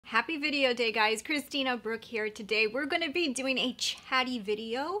Happy video day, guys. Christina, Brooke here. Today we're going to be doing a chatty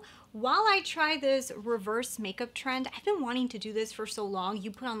video while I try this reverse makeup trend. I've been wanting to do this for so long.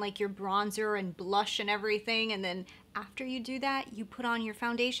 You put on like your bronzer and blush and everything, and then after you do that, you put on your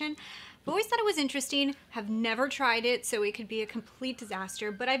foundation. I've always thought it was interesting, have never tried it, so it could be a complete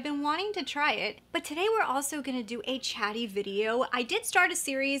disaster, but I've been wanting to try it. But today we're also gonna do a chatty video. I did start a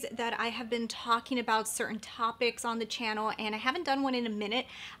series that I have been talking about certain topics on the channel, and I haven't done one in a minute.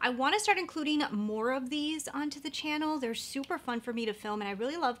 I wanna start including more of these onto the channel. They're super fun for me to film, and I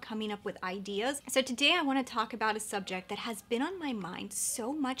really love coming up with ideas. So today I wanna talk about a subject that has been on my mind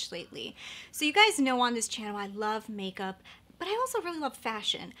so much lately. So you guys know on this channel, I love makeup, but I also really love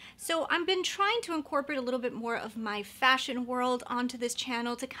fashion. So I've been trying to incorporate a little bit more of my fashion world onto this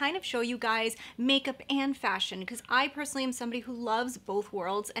channel to kind of show you guys makeup and fashion, because I personally am somebody who loves both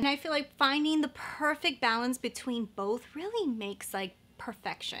worlds, and I feel like finding the perfect balance between both really makes like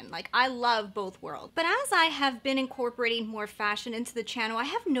perfection. Like, I love both worlds. But as I have been incorporating more fashion into the channel, I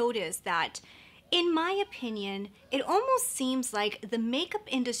have noticed that in my opinion, it almost seems like the makeup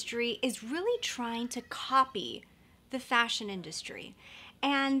industry is really trying to copy the fashion industry.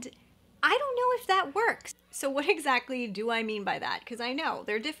 And I don't know if that works. So what exactly do I mean by that? Because I know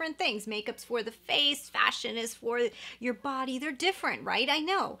they're different things. Makeup's for the face, fashion is for your body. They're different, right? I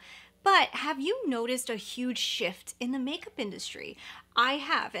know. But have you noticed a huge shift in the makeup industry? I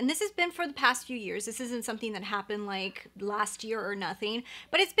have, and this has been for the past few years. This isn't something that happened like last year or nothing,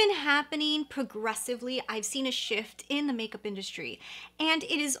 but it's been happening progressively. I've seen a shift in the makeup industry, and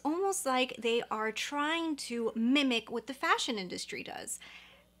it is almost like they are trying to mimic what the fashion industry does.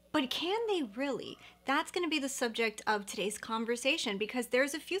 But can they really? That's going to be the subject of today's conversation, because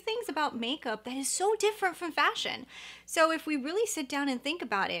there's a few things about makeup that is so different from fashion. So if we really sit down and think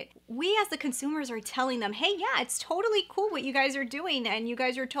about it, we as the consumers are telling them, hey, yeah, it's totally cool what you guys are doing, and you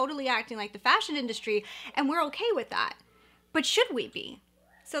guys are totally acting like the fashion industry, and we're okay with that. But should we be?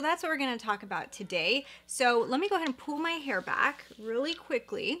 So that's what we're going to talk about today. So let me go ahead and pull my hair back really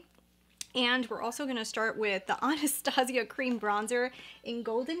quickly. And we're also going to start with the Anastasia Cream Bronzer in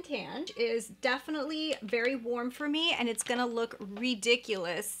Golden Tan. It is definitely very warm for me, and it's going to look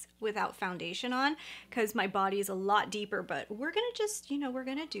ridiculous without foundation on because my body is a lot deeper. But we're going to just, we're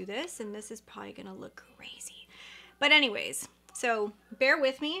going to do this, and this is probably going to look crazy. But anyways, so bear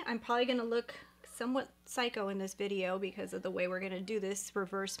with me. I'm probably going to look somewhat psycho in this video because of the way we're going to do this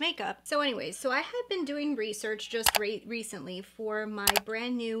reverse makeup. So anyways, so I have been doing research just recently for my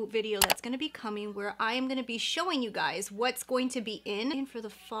brand new video that's going to be coming, where I am going to be showing you guys what's going to be in for the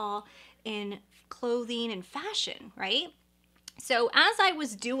fall in clothing and fashion, right? So as I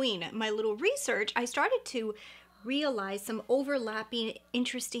was doing my little research, I started to realize some overlapping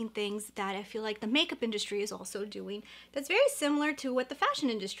interesting things that I feel like the makeup industry is also doing that's very similar to what the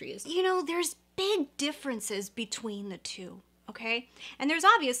fashion industry is. There's big differences between the two, okay? And there's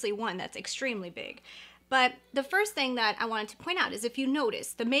obviously one that's extremely big. But the first thing that I wanted to point out is, if you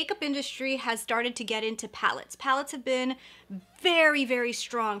notice, the makeup industry has started to get into palettes. Palettes have been very, very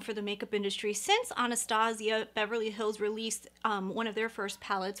strong for the makeup industry since Anastasia Beverly Hills released one of their first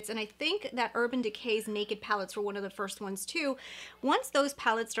palettes. And I think that Urban Decay's Naked palettes were one of the first ones too. Once those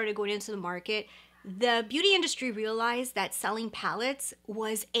palettes started going into the market, the beauty industry realized that selling palettes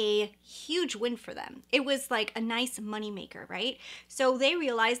was a huge win for them. It was like a nice money maker, right? So they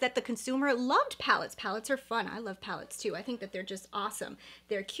realized that the consumer loved palettes. Palettes are fun. I love palettes too. I think that they're just awesome.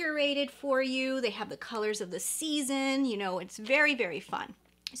 They're curated for you. They have the colors of the season. It's very, very fun.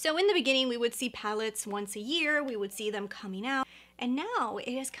 So in the beginning, we would see palettes once a year. We would see them coming out. And now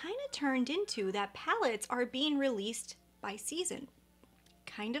it has kind of turned into that palettes are being released by season.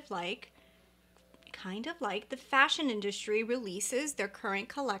 Kind of like the fashion industry releases their current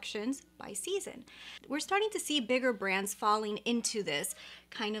collections by season. We're starting to see bigger brands falling into this,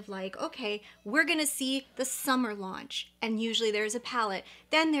 kind of like, okay, we're gonna see the summer launch, and usually there's a palette.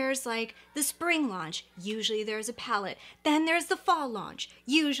 Then there's like the spring launch, usually there's a palette. Then there's the fall launch,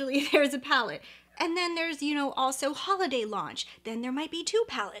 usually there's a palette. And then there's, also holiday launch. Then there might be two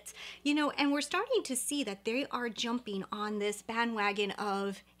palettes, and we're starting to see that they are jumping on this bandwagon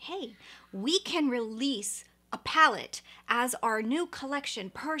of, hey, we can release a palette as our new collection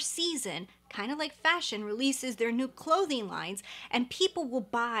per season, kind of like fashion releases their new clothing lines, and people will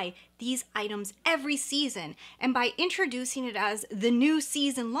buy these items every season. And by introducing it as the new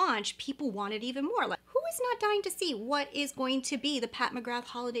season launch, people want it even more. Like, who is not dying to see what is going to be the Pat McGrath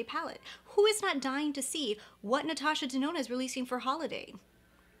holiday palette? Who is not dying to see what Natasha Denona is releasing for holiday?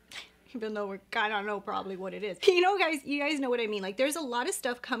 even though we kind of know probably what it is. You know, guys, you guys know what I mean. Like, there's a lot of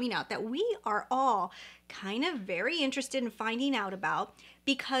stuff coming out that we are all kind of very interested in finding out about,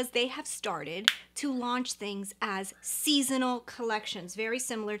 because they have started to launch things as seasonal collections, very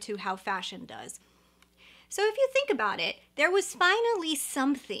similar to how fashion does. So if you think about it, there was finally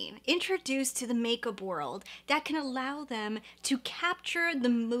something introduced to the makeup world that can allow them to capture the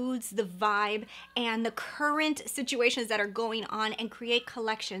moods, the vibe, and the current situations that are going on and create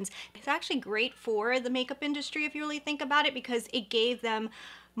collections. It's actually great for the makeup industry if you really think about it, because it gave them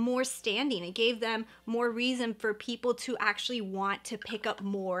more standing. It gave them more reason for people to actually want to pick up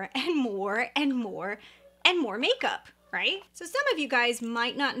more and more and more and more makeup. Right? So some of you guys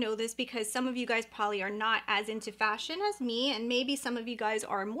might not know this, because some of you guys probably are not as into fashion as me, and maybe some of you guys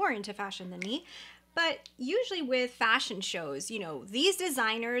are more into fashion than me. But usually with fashion shows, you know, these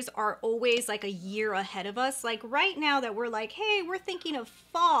designers are always like a year ahead of us. Like right now that we're like, hey, we're thinking of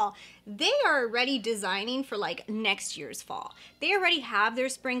fall, they are already designing for like next year's fall. They already have their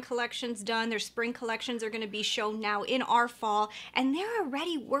spring collections done. Their spring collections are going to be shown now in our fall, and they're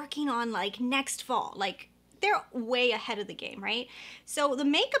already working on like next fall. Like, they're way ahead of the game, right? So the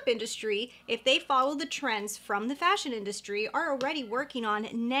makeup industry, if they follow the trends from the fashion industry, are already working on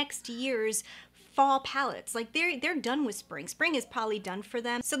next year's fall palettes. Like they're done with spring. Spring is probably done for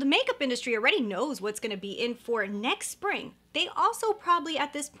them. So the makeup industry already knows what's going to be in for next spring. They also probably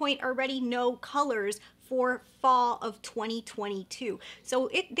at this point already know colors for fall of 2022. So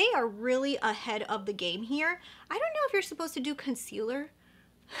they are really ahead of the game here. I don't know if you're supposed to do concealer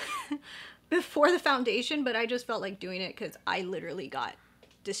before the foundation, but I just felt like doing it because I literally got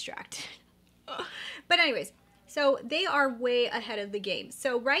distracted. But anyways, so they are way ahead of the game.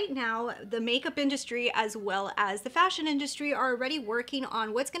 So right now, the makeup industry as well as the fashion industry are already working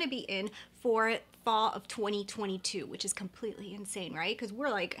on what's going to be in for fall of 2022, which is completely insane, right? Because we're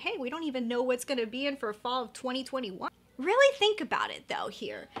like, hey, we don't even know what's going to be in for fall of 2021. Really think about it though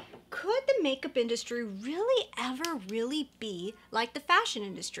here. Could the makeup industry really ever really be like the fashion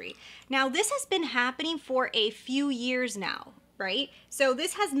industry? Now, this has been happening for a few years now, right? So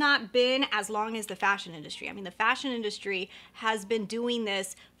this has not been as long as the fashion industry. I mean, the fashion industry has been doing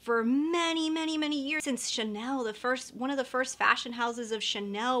this for many, many, many years. Since Chanel, one of the first fashion houses of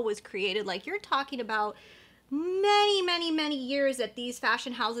Chanel was created. Like, you're talking about many, many, many years that these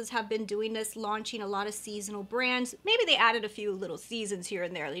fashion houses have been doing this, launching a lot of seasonal brands. Maybe they added a few little seasons here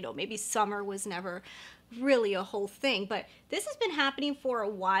and there. You know, maybe summer was never really a whole thing, but this has been happening for a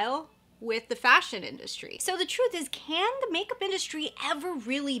while with the fashion industry. So the truth is, can the makeup industry ever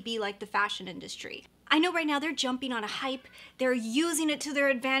really be like the fashion industry? I know right now they're jumping on a hype, they're using it to their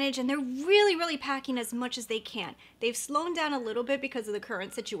advantage, and they're really, really packing as much as they can. They've slowed down a little bit because of the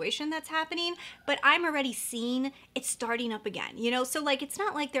current situation that's happening, but I'm already seeing it starting up again, you know? So like, it's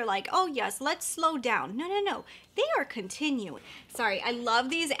not like they're like, oh yes, let's slow down. No, no, no. They are continuing. Sorry, I love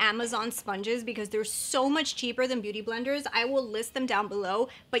these Amazon sponges because they're so much cheaper than beauty blenders. I will list them down below,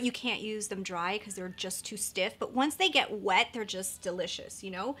 but you can't use them dry because they're just too stiff. But once they get wet, they're just delicious,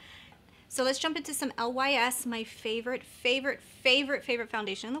 you know? So let's jump into some LYS, my favorite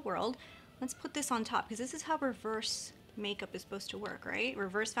foundation in the world. Let's put this on top because this is how reverse makeup is supposed to work, right?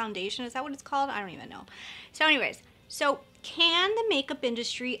 Reverse foundation, is that what it's called? I don't even know. So anyways, so can the makeup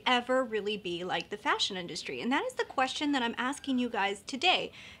industry ever really be like the fashion industry? And that is the question that I'm asking you guys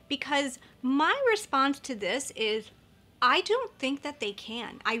today, because my response to this is I don't think that they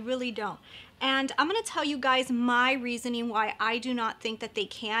can. I really don't. And I'm going to tell you guys my reasoning why I do not think that they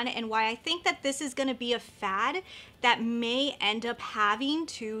can, and why I think that this is going to be a fad that may end up having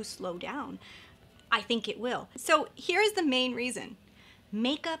to slow down. I think it will. So here's the main reason.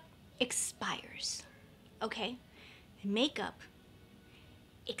 Makeup expires, okay? Makeup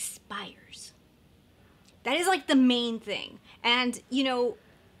expires. That is like the main thing. And you know,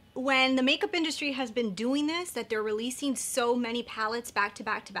 when the makeup industry has been doing this, that they're releasing so many palettes back to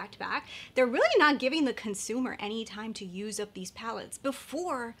back to back to back, they're really not giving the consumer any time to use up these palettes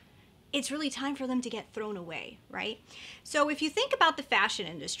before it's really time for them to get thrown away, right? So if you think about the fashion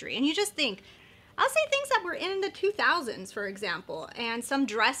industry and you just think, I'll say things that were in the 2000s, for example, and some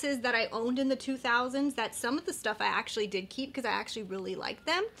dresses that I owned in the 2000s, that some of the stuff I actually did keep because I actually really liked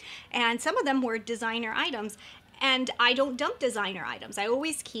them, and some of them were designer items. And I don't dump designer items. I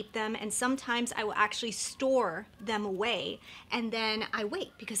always keep them, and sometimes I will actually store them away, and then I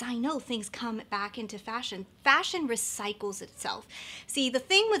wait because I know things come back into fashion. Fashion recycles itself. See, the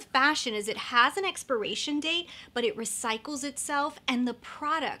thing with fashion is it has an expiration date, but it recycles itself and the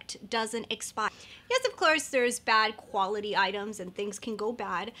product doesn't expire. Yes, of course, there's bad quality items and things can go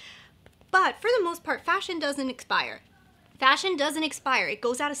bad, but for the most part, fashion doesn't expire. Fashion doesn't expire. It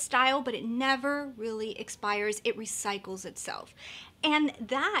goes out of style, but it never really expires. It recycles itself. And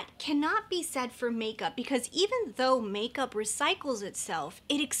that cannot be said for makeup, because even though makeup recycles itself,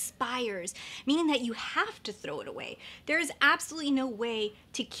 it expires, meaning that you have to throw it away. There is absolutely no way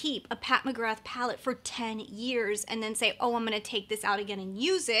to keep a Pat McGrath palette for 10 years and then say, oh, I'm going to take this out again and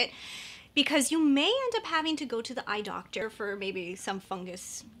use it, because you may end up having to go to the eye doctor for maybe some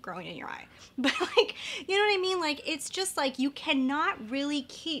fungus growing in your eye. But like, you know what I mean? Like, it's just like you cannot really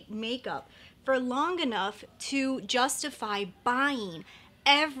keep makeup for long enough to justify buying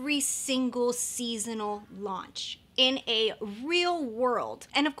every single seasonal launch in a real world.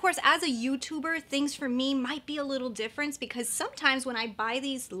 And of course, as a YouTuber, things for me might be a little different, because sometimes when I buy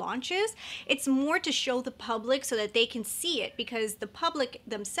these launches, it's more to show the public so that they can see it, because the public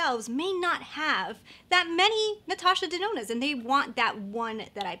themselves may not have that many Natasha Denonas and they want that one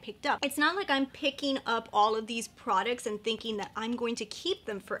that I picked up. It's not like I'm picking up all of these products and thinking that I'm going to keep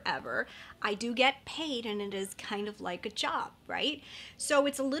them forever. I do get paid, and it is kind of like a job, right? So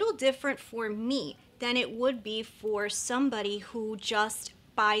it's a little different for me than it would be for somebody who just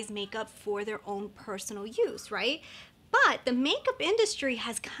buys makeup for their own personal use, right? But the makeup industry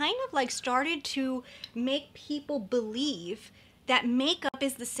has kind of like started to make people believe that makeup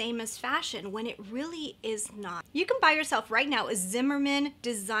is the same as fashion, when it really is not. You can buy yourself right now a Zimmermann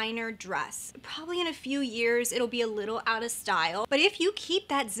designer dress. Probably in a few years it'll be a little out of style, but if you keep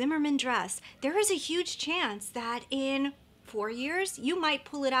that Zimmermann dress, there is a huge chance that in 4 years you might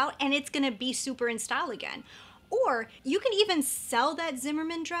pull it out and it's gonna be super in style again. Or you can even sell that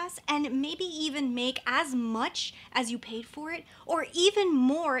Zimmermann dress and maybe even make as much as you paid for it, or even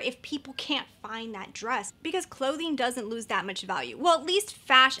more if people can't find that dress, because clothing doesn't lose that much value. Well, at least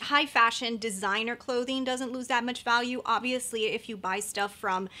high fashion designer clothing doesn't lose that much value. Obviously, if you buy stuff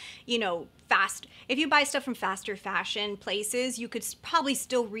from, you know, if you buy stuff from faster fashion places, you could probably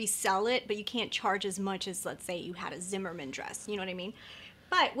still resell it, but you can't charge as much as, let's say, you had a Zimmermann dress. You know what I mean?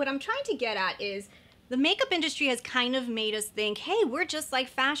 But what I'm trying to get at is, the makeup industry has kind of made us think, hey, we're just like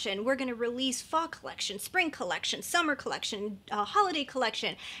fashion. We're gonna release fall collection, spring collection, summer collection, holiday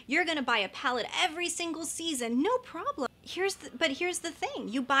collection. You're gonna buy a palette every single season, no problem. But here's the thing,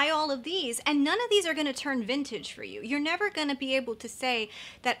 you buy all of these and none of these are gonna turn vintage for you. You're never gonna be able to say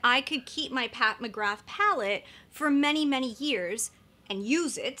that I could keep my Pat McGrath palette for many, many years and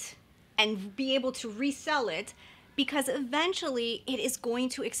use it and be able to resell it, because eventually it is going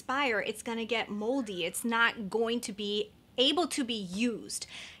to expire. It's going to get moldy. It's not going to be able to be used.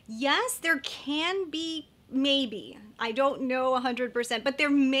 Yes, there can be, maybe, I don't know 100%, but there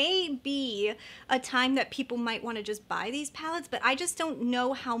may be a time that people might want to just buy these palettes, but I just don't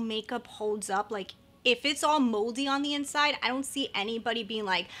know how makeup holds up. Like, if it's all moldy on the inside, I don't see anybody being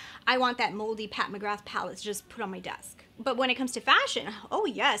like, I want that moldy Pat McGrath palette to just put on my desk. But when it comes to fashion, oh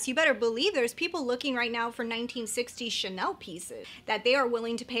yes, you better believe there's people looking right now for 1960s Chanel pieces that they are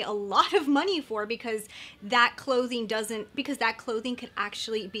willing to pay a lot of money for, because that clothing could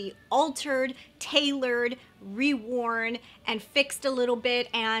actually be altered, tailored, reworn, and fixed a little bit,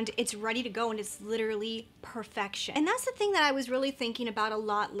 and it's ready to go, and it's literally perfection. And that's the thing that I was really thinking about a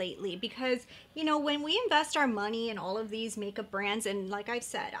lot lately, because, you know, when we invest our money in all of these makeup brands, and like I've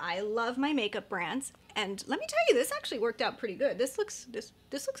said, I love my makeup brands, and let me tell you, this actually worked out pretty good. This looks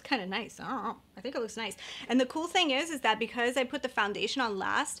kind of nice. I don't know. I think it looks nice. And the cool thing is that because I put the foundation on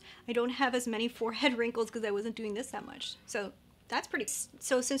last, I don't have as many forehead wrinkles because I wasn't doing this that much. So that's pretty.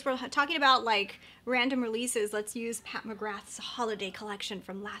 So since we're talking about like random releases, let's use Pat McGrath's holiday collection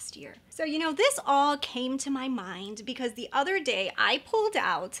from last year. So, you know, this all came to my mind because the other day I pulled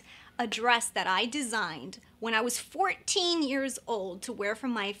out a dress that I designed when I was 14 years old to wear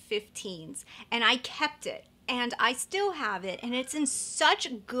from my 15s, and I kept it. And I still have it, and it's in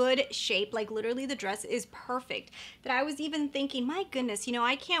such good shape. Like, literally the dress is perfect, that I was even thinking, my goodness, you know,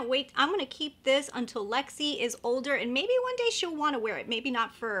 I can't wait. I'm gonna keep this until Lexi is older, and maybe one day she'll want to wear it. Maybe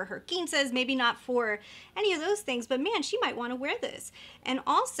not for her quinceas, maybe not for any of those things, but man, she might want to wear this. And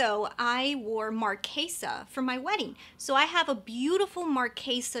also, I wore Marquesa for my wedding, so I have a beautiful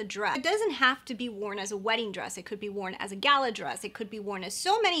Marquesa dress. It doesn't have to be worn as a wedding dress. It could be worn as a gala dress. It could be worn as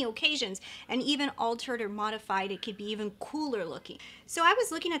so many occasions, and even altered or modified. It could be even cooler looking. So I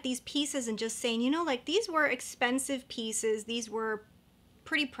was looking at these pieces and just saying, you know, like, these were expensive pieces. These were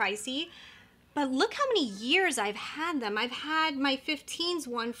pretty pricey, but look how many years I've had them. I've had my 15s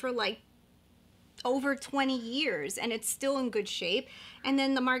one for like over 20 years and it's still in good shape. And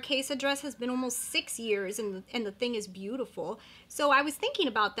then the Marquesa dress has been almost 6 years and the thing is beautiful. So I was thinking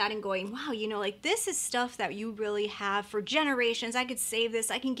about that and going, wow, you know, like this is stuff that you really have for generations. I could save this,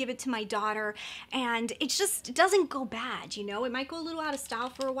 I can give it to my daughter, and it doesn't go bad, you know. It might go a little out of style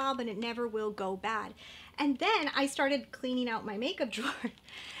for a while, but it never will go bad. And then I started cleaning out my makeup drawer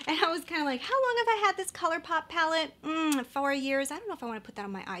and I was kind of like, how long have I had this ColourPop palette? 4 years. I don't know if I want to put that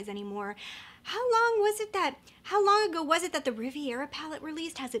on my eyes anymore. How long ago was it that the Riviera palette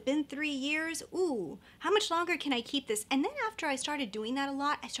released? Has it been 3 years? Ooh, how much longer can I keep this? And then after I started doing that a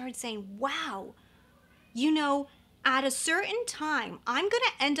lot, I started saying, wow, you know, at a certain time, I'm going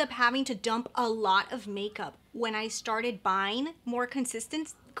to end up having to dump a lot of makeup. When I started buying more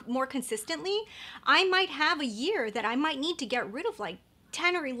consistently, I might have a year that I might need to get rid of like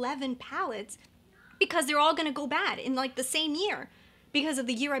 10 or 11 palettes because they're all going to go bad in like the same year because of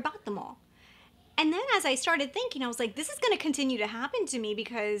the year I bought them all. And then as I started thinking, I was like, this is going to continue to happen to me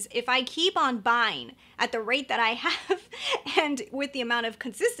because if I keep on buying at the rate that I have and with the amount of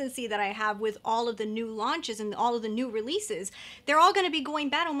consistency that I have with all of the new launches and all of the new releases, they're all going to be going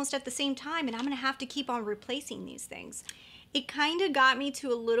bad almost at the same time, and I'm going to have to keep on replacing these things. It kind of got me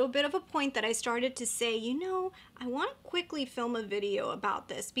to a little bit of a point that I started to say, you know, I want to quickly film a video about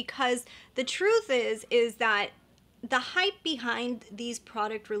this because the truth is that the hype behind these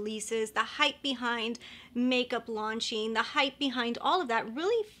product releases, the hype behind makeup launching, the hype behind all of that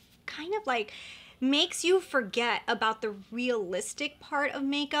really kind of like makes you forget about the realistic part of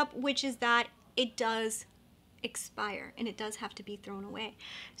makeup, which is that it does expire and it does have to be thrown away.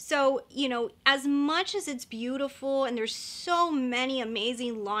 So, you know, as much as it's beautiful and there's so many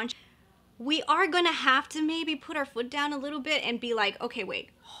amazing launches, we are going to have to maybe put our foot down a little bit and be like, okay,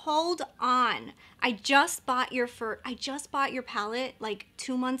 wait, hold on. I just bought your palette like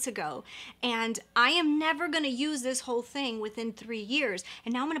 2 months ago, and I am never going to use this whole thing within 3 years.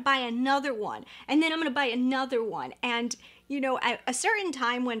 And now I'm going to buy another one, and then I'm going to buy another one. And you know, at a certain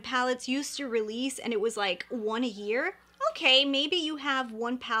time when palettes used to release and it was like 1 a year, okay, maybe you have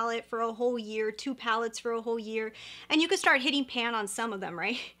 1 palette for a whole year, 2 palettes for a whole year, and you could start hitting pan on some of them,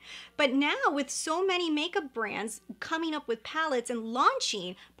 right? But now with so many makeup brands coming up with palettes and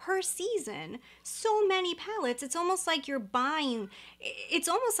launching per season, so many palettes, it's almost like you're buying, it's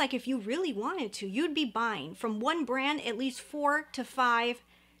almost like if you really wanted to, you'd be buying from one brand at least 4 to 5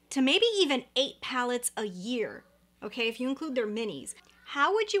 to maybe even 8 palettes a year, okay, if you include their minis.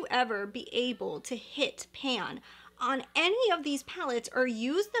 How would you ever be able to hit pan on any of these palettes or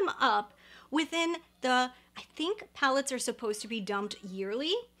use them up within I think palettes are supposed to be dumped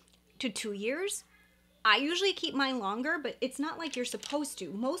yearly to 2 years. I usually keep mine longer, but it's not like you're supposed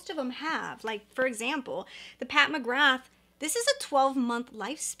to. Most of them have, like for example, the Pat McGrath, this is a 12-month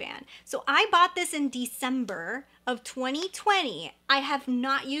lifespan. So I bought this in December of 2020. I have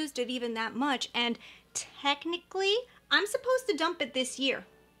not used it even that much, and technically I'm supposed to dump it this year.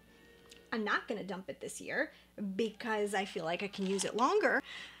 I'm not gonna dump it this year because I feel like I can use it longer.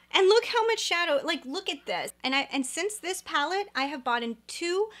 And look how much shadow, like look at this. And since this palette, I have bought in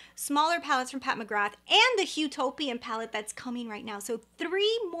 2 smaller palettes from Pat McGrath and the Hutopian palette that's coming right now. So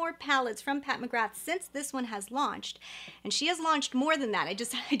 3 more palettes from Pat McGrath since this one has launched. And she has launched more than that.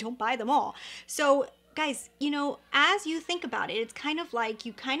 I don't buy them all. So guys, you know, as you think about it, it's kind of like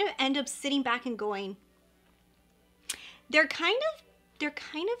you kind of end up sitting back and going, they're kind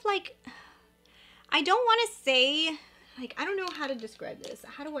of like, I don't want to say, like, I don't know how to describe this.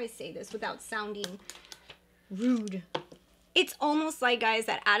 How do I say this without sounding rude? It's almost like, guys,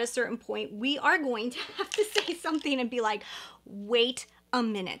 that at a certain point, we are going to have to say something and be like, wait a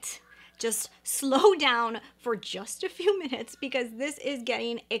minute. Just slow down for just a few minutes because this is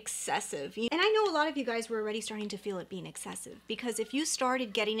getting excessive. And I know a lot of you guys were already starting to feel it being excessive because if you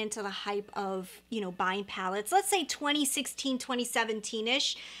started getting into the hype of, you know, buying palettes, let's say 2016,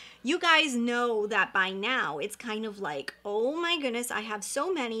 2017-ish, you guys know that by now it's kind of like, oh my goodness, I have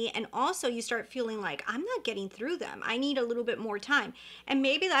so many. And also you start feeling like I'm not getting through them. I need a little bit more time. And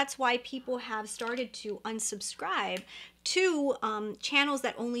maybe that's why people have started to unsubscribe to channels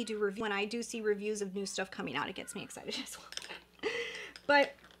that only do reviews. When I do see reviews of new stuff coming out, it gets me excited as well.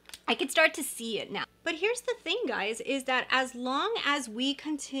 But I can start to see it now. But here's the thing, guys, is that as long as we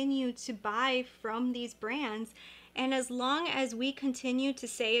continue to buy from these brands, and as long as we continue to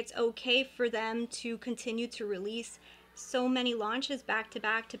say it's okay for them to continue to release so many launches back to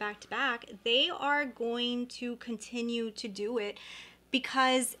back to back to back, they are going to continue to do it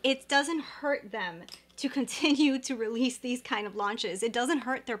because it doesn't hurt them to continue to release these kind of launches. It doesn't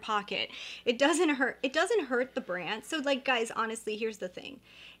hurt their pocket. It doesn't hurt the brand. So like, guys, honestly, here's the thing,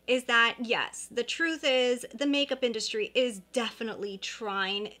 is that yes, the truth is the makeup industry is definitely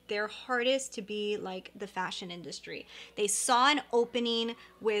trying their hardest to be like the fashion industry. They saw an opening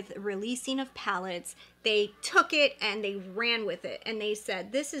with releasing of palettes. They took it and they ran with it, and they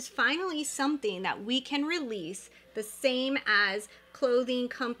said, this is finally something that we can release the same as clothing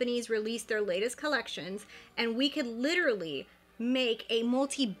companies release their latest collections, and we could literally make a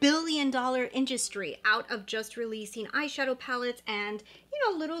multi-billion-dollar industry out of just releasing eyeshadow palettes and, you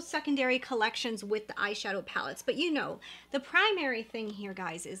know, little secondary collections with the eyeshadow palettes. But you know, the primary thing here,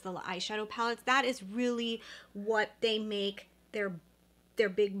 guys, is the eyeshadow palettes. That is really what they make their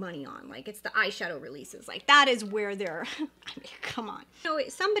big money on. Like, it's the eyeshadow releases. Like, that is where they're I mean, come on. So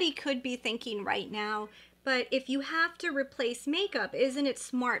somebody could be thinking right now, but if you have to replace makeup, isn't it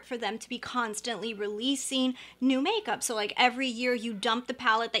smart for them to be constantly releasing new makeup? So like every year you dump the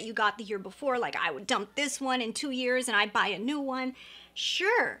palette that you got the year before. Like, I would dump this one in 2 years and I buy a new one.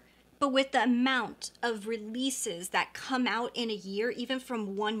 Sure. But with the amount of releases that come out in a year, even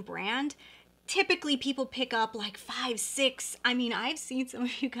from one brand, typically people pick up like 5, 6. I mean, I've seen some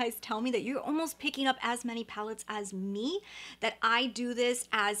of you guys tell me that you're almost picking up as many palettes as me, that I do this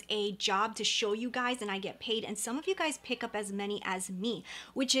as a job to show you guys and I get paid. And some of you guys pick up as many as me,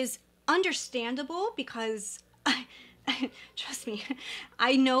 which is understandable because trust me,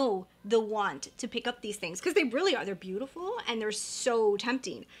 I know the want to pick up these things because they really are. They're beautiful and they're so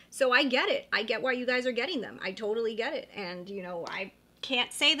tempting. So I get it. I get why you guys are getting them. I totally get it. And you know, I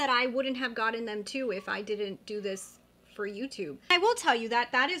can't say that I wouldn't have gotten them too if I didn't do this for YouTube. I will tell you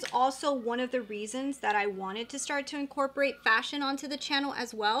that that is also one of the reasons that I wanted to start to incorporate fashion onto the channel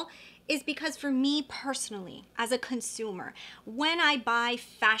as well, is because for me personally, as a consumer, when I buy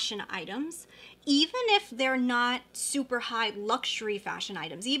fashion items, even if they're not super high luxury fashion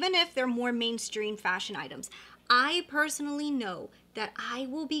items, even if they're more mainstream fashion items, I personally know that I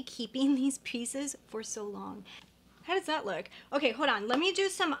will be keeping these pieces for so long. How does that look? Okay, hold on. Let me do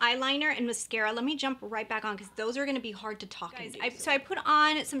some eyeliner and mascara. Let me jump right back on because those are going to be hard to talk into. So I put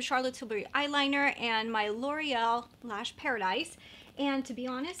on some Charlotte Tilbury eyeliner and my L'Oreal Lash Paradise. And to be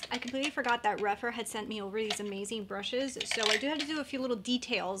honest, I completely forgot that Reffer had sent me over these amazing brushes. So I do have to do a few little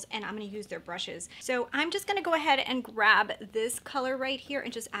details and I'm going to use their brushes. So I'm just going to go ahead and grab this color right here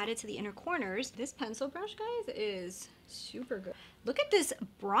and just add it to the inner corners. This pencil brush, guys, is super good. Look at this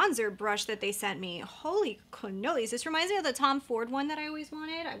bronzer brush that they sent me. Holy cannolis. This reminds me of the Tom Ford one that I always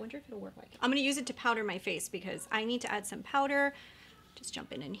wanted. I wonder if it'll work like it. I'm going to use it to powder my face because I need to add some powder. Just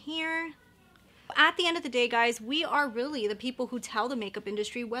jump in here. At the end of the day, guys, we are really the people who tell the makeup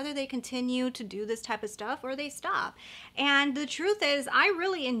industry whether they continue to do this type of stuff or they stop. And the truth is, I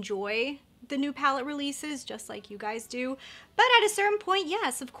really enjoy the new palette releases just like you guys do. But at a certain point,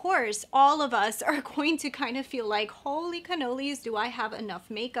 yes, of course, all of us are going to kind of feel like, holy cannolis, do I have enough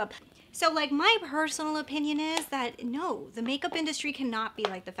makeup? So like, my personal opinion is that no, the makeup industry cannot be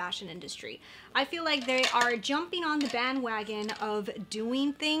like the fashion industry. I feel like they are jumping on the bandwagon of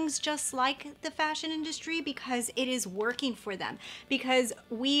doing things just like the fashion industry because it is working for them. Because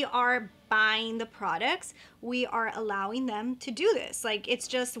we are buying the products, we are allowing them to do this. Like, it's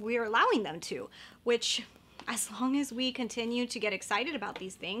just, we're allowing them to, which, as long as we continue to get excited about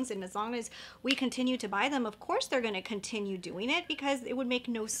these things and as long as we continue to buy them, of course they're going to continue doing it because it would make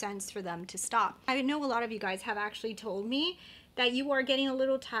no sense for them to stop. I know a lot of you guys have actually told me that you are getting a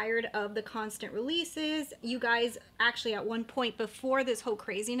little tired of the constant releases. You guys actually, at one point before this whole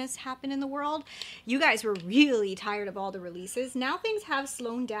craziness happened in the world, you guys were really tired of all the releases. Now things have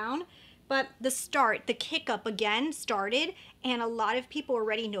slowed down. But the kick up again started, and a lot of people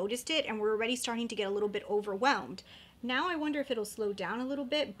already noticed it, and we're already starting to get a little bit overwhelmed. Now I wonder if it'll slow down a little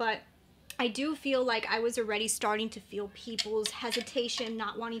bit, but I do feel like I was already starting to feel people's hesitation,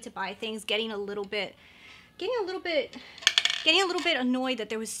 not wanting to buy things, getting a little bit annoyed that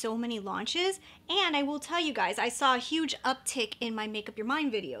there was so many launches. And I will tell you guys, I saw a huge uptick in my Make Up Your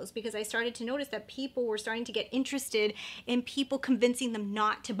Mind videos because I started to notice that people were starting to get interested in people convincing them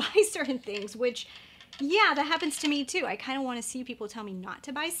not to buy certain things, which, yeah, that happens to me too. I kind of want to see people tell me not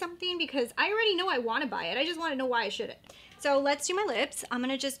to buy something because I already know I want to buy it. I just want to know why I shouldn't. So let's do my lips. I'm going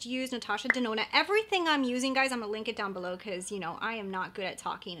to just use Natasha Denona. Everything I'm using, guys, I'm going to link it down below because, you know, I am not good at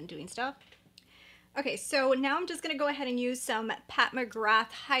talking and doing stuff. Okay, so now I'm just going to go ahead and use some Pat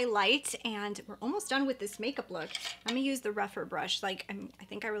McGrath highlight, and we're almost done with this makeup look. I'm going to use the rougher brush. Like, I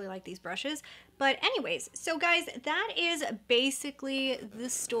think I really like these brushes, But anyways, so guys, that is basically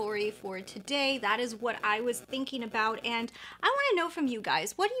the story for today. That is what I was thinking about, and I want to know from you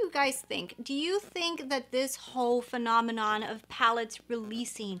guys, what do you guys think? Do you think that this whole phenomenon of palettes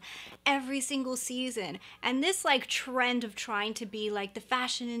releasing every single season and this like trend of trying to be like the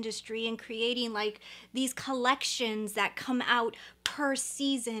fashion industry and creating like these collections that come out per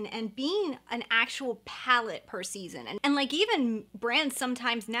season and being an actual palette per season, and like even brands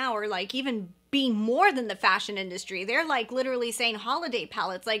sometimes now are like even being more than the fashion industry. They're like literally saying holiday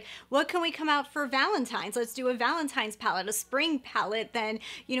palettes, like what can we come out for Valentine's? Let's do a Valentine's palette, a spring palette, then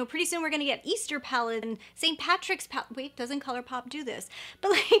you know pretty soon we're gonna get Easter palette and St. Patrick's palette. Wait, doesn't ColourPop do this?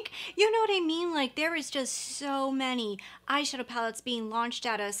 But like, you know what I mean? Like there is just so many eyeshadow palettes being launched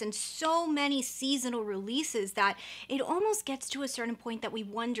at us and so many seasonal releases that it almost gets to a certain point that we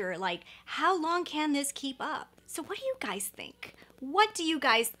wonder like, how long can this keep up? So what do you guys think? What do you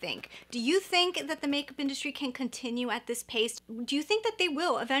guys think? Do you think that the makeup industry can continue at this pace? Do you think that they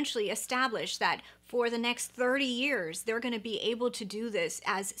will eventually establish that for the next 30 years, they're going to be able to do this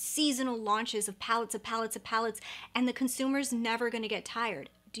as seasonal launches of palettes, and the consumer's never going to get tired?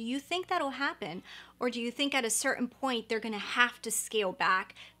 Do you think that'll happen? Or do you think at a certain point they're going to have to scale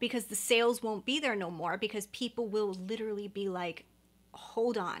back because the sales won't be there no more, because people will literally be like,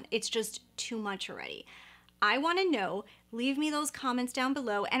 hold on, it's just too much already? I want to know. Leave me those comments down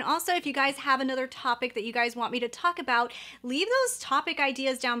below. And also, if you guys have another topic that you guys want me to talk about, leave those topic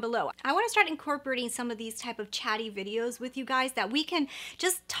ideas down below. I want to start incorporating some of these type of chatty videos with you guys that we can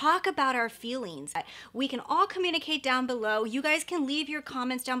just talk about our feelings. We can all communicate down below. You guys can leave your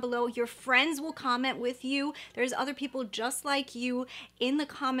comments down below. Your friends will comment with you. There's other people just like you in the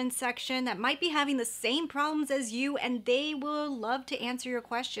comment section that might be having the same problems as you, and they will love to answer your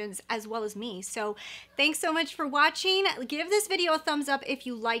questions as well as me. So thanks so much for watching. Give this video a thumbs up if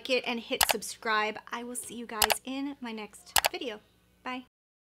you like it and hit subscribe. I will see you guys in my next video. Bye.